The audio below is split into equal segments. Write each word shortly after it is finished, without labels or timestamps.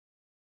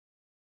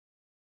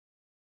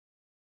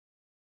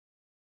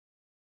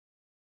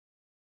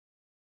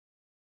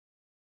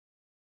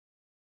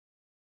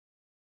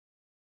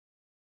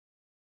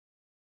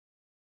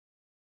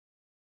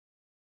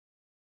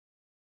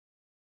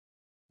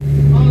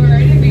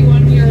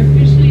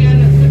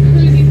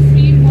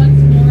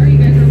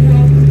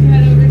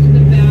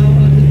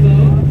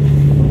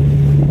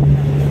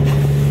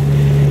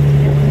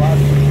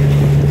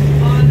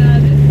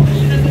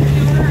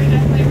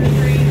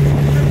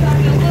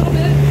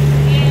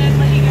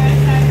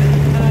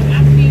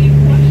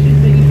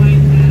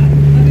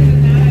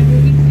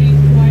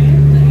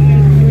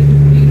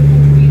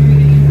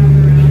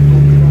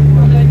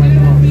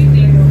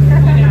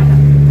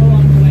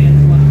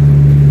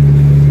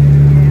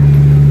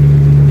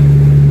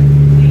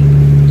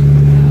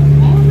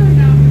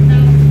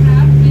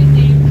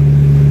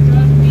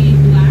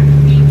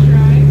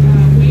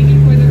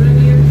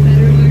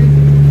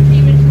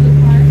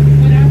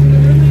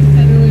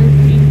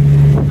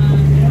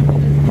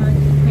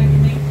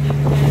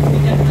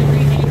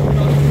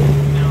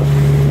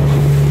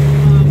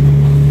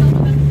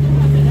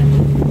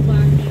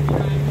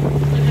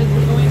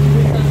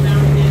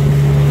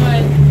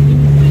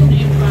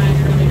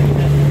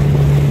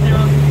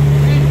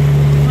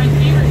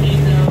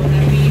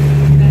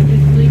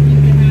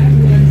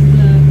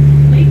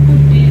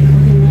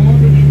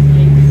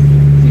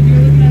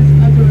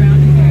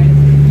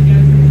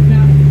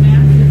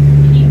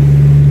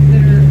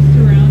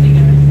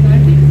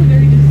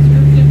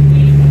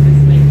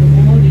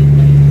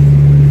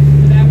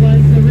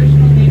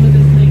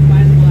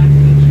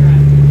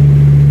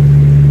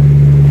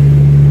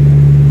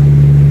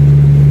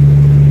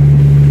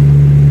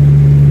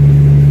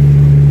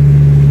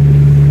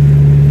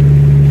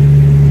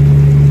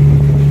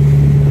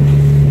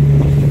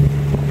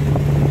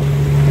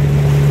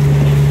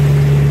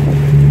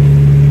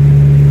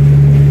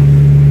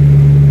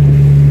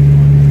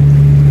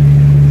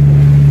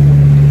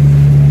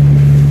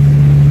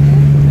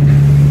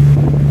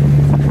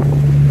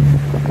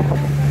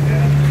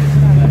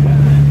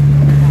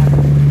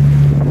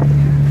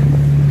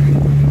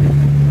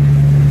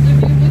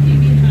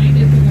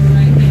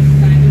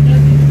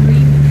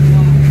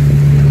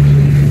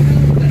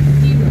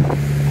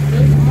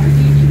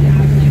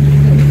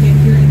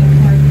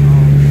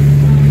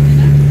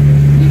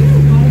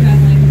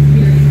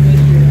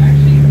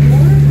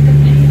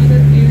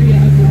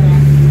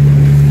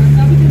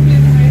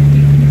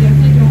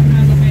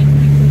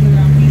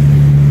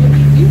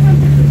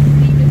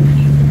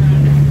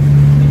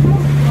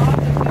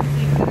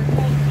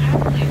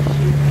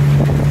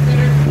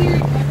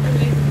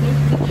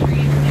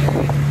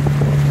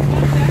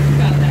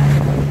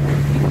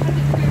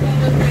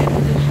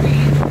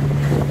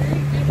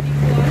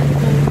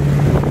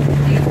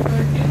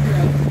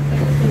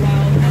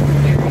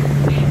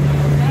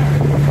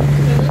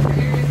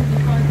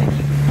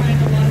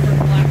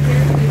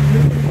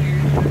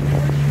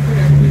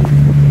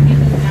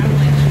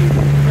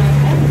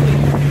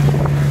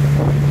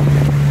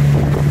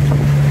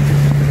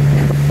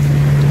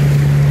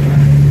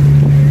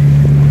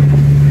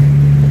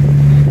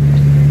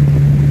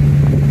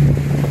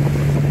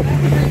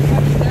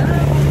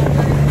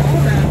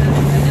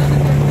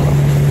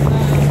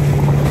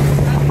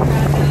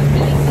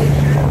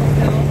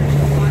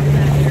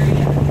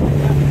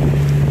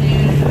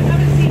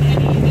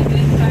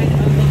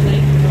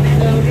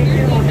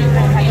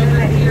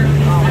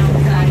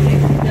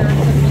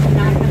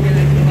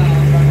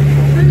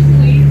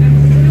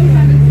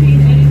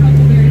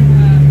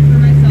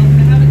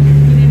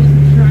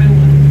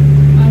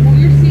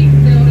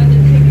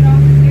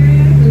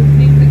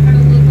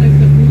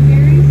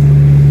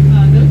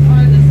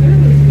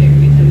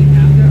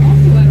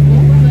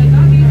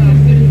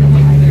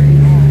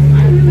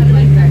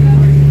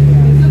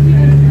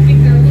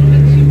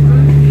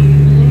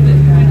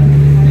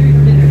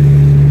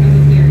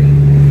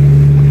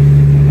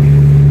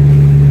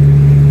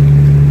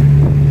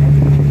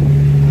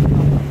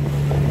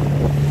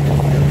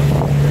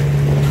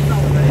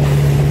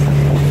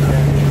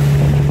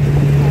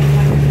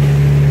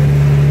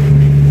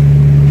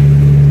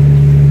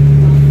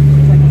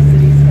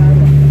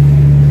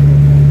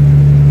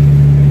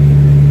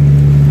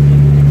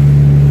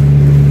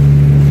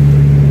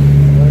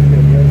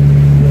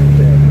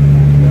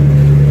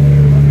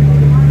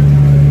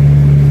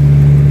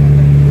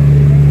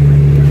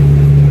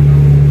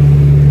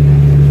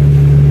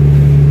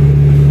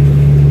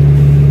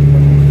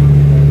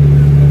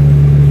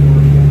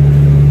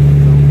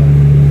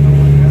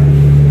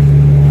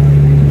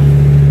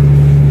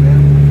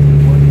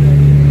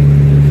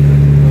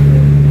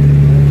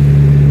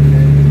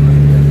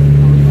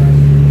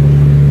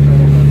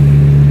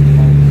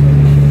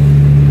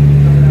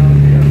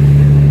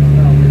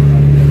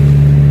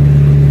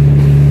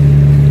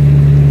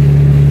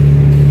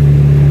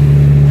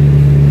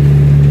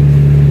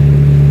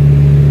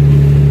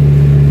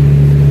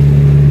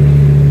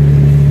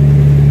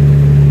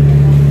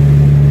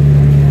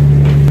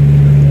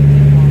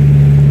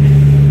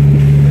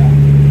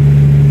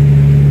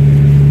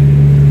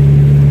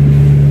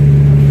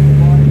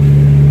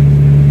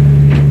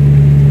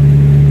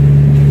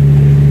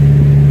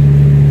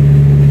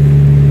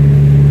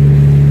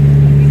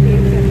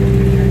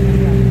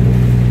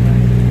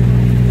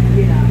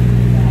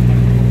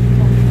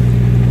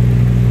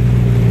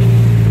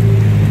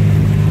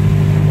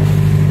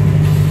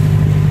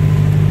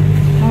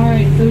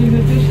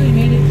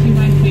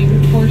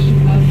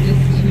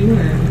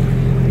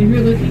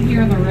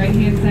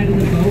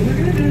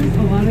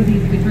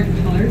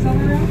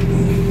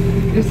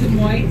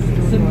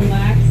whites, some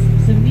blacks,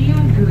 some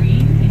neon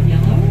green and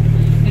yellow,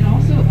 and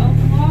also a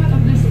lot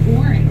of this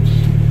orange.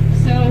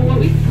 So what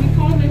we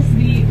call this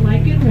the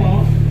lichen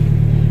wall.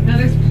 Now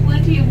there's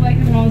plenty of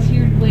lichen walls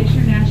here in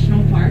Glacier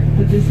National Park,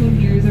 but this one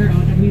here is our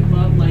own, and we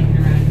love lichen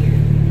around here.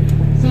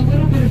 So a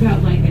little bit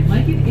about lichen.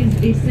 Lichen is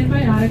a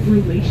symbiotic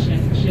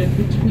relationship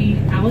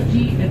between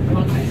algae and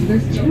fungi. So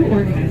there's two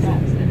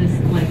organisms in this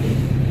lichen.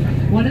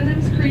 One of them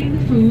is creating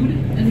the food,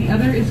 and the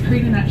other is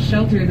creating that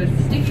shelter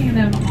that's sticking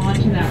them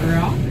onto that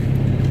rock.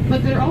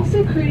 But they're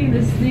also creating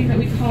this thing that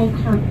we call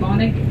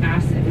carbonic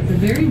acid. It's a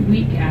very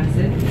weak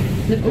acid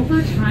that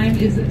over time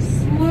is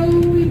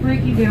slowly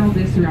breaking down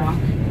this rock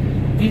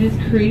and is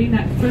creating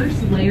that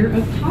first layer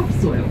of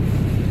topsoil.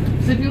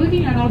 So if you're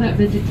looking at all that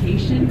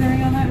vegetation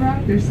growing on that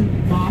rock, there's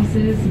some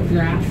mosses, some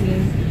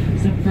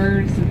grasses, some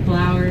ferns, some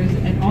flowers,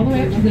 and all the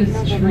way up to those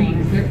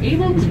trees. They're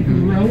able to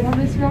grow on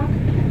this rock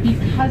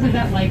because of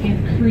that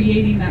lichen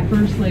creating that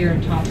first layer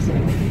of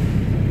topsoil.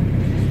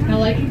 Now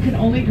lichen can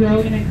only grow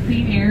in a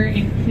clean air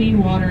and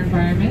clean water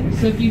environment.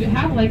 So if you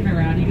have lichen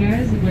around you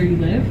guys where you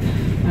live,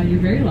 you're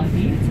very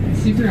lucky.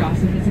 It's super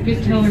awesome. It's a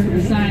good teller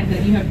or sign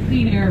that you have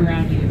clean air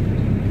around you.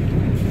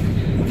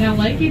 Now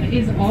lichen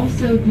is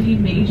also the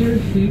major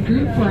food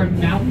group for our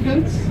mountain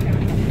goats.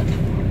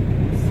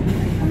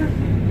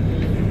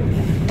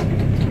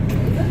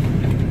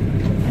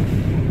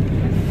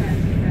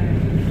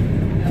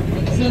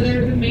 So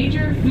they're the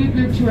major food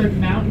group to our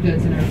mountain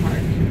goats in our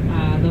park,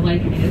 the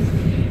lichen is.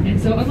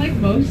 And so unlike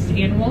most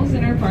animals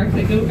in our park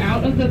that go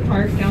out of the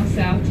park down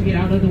south to get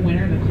out of the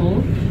winter and the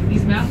cold,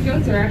 these mountain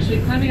goats are actually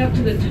climbing up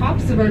to the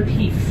tops of our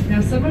peaks. Now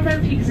some of our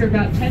peaks are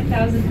about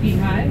 10,000 feet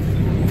high,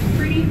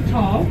 pretty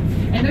tall,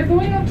 and they're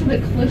going up to the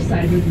cliff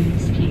sides of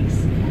these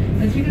peaks.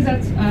 That's because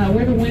that's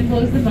where the wind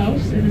blows the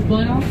most and is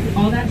blowing off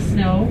all that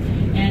snow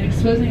and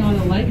exposing all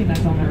the lichen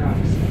that's on the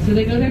rocks. So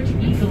they go there to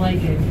eat the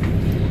lichen.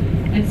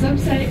 And some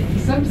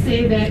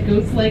say that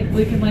goats like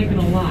lichen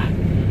a lot.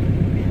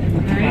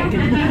 Alright?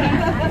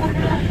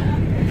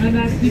 And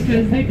that's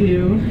because they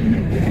do.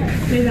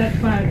 Say that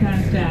 5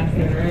 times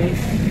faster, right?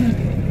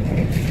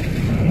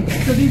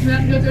 So these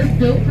mountain goats are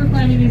built for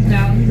climbing these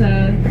mountains.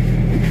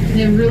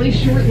 They have really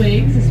short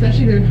legs,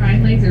 especially their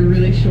hind legs are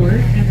really short,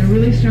 and they're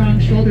really strong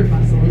shoulder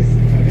muscles.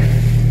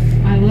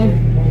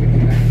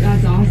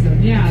 That's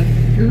awesome. Yeah,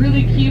 they're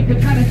really cute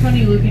but kind of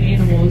funny looking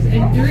animals.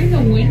 And during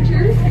the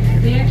winter,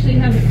 they actually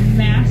have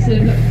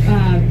massive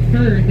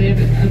fur. They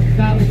have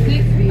about a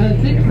thick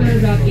fur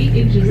about 8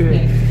 inches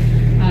thick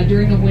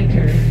during the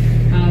winter.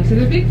 So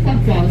they're big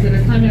fluff balls that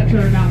are climbing up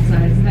to our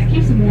mountainsides, and that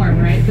keeps them warm,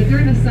 right? But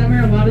during the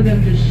summer, a lot of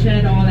them just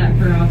shed all that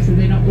fur off so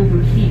they don't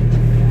overheat.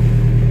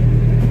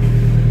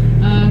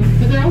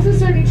 But they're also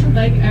starting to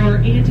like our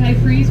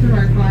antifreeze from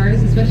our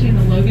cars, especially in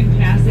the Logan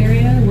Pass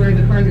area where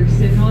the cars are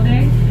sitting all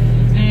day.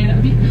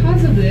 And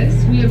because of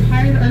this, we have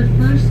hired our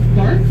first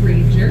bark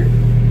ranger.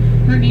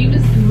 Her name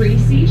is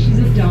Gracie. She's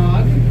a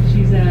dog.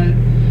 She's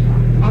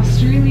an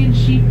Australian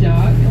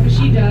sheepdog. And what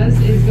she does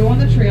is go on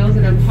the trails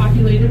that are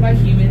populated by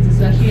humans,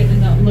 especially in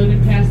the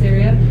Logan Pass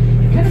area,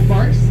 and kind of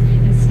barks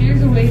and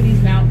scares away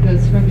these mountain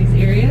goats from these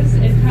areas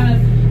and kind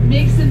of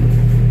makes them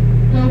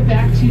go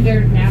back to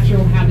their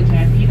natural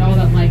habitat and eat all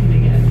that lichen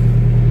again.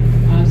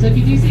 So if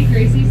you do see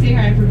Gracie, say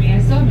hi for me.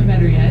 I still haven't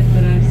met her yet,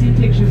 but I've seen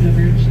pictures of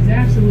her. She's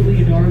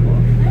absolutely adorable.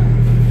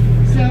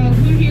 So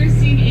who here's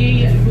seen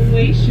a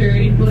glacier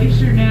in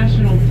Glacier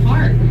National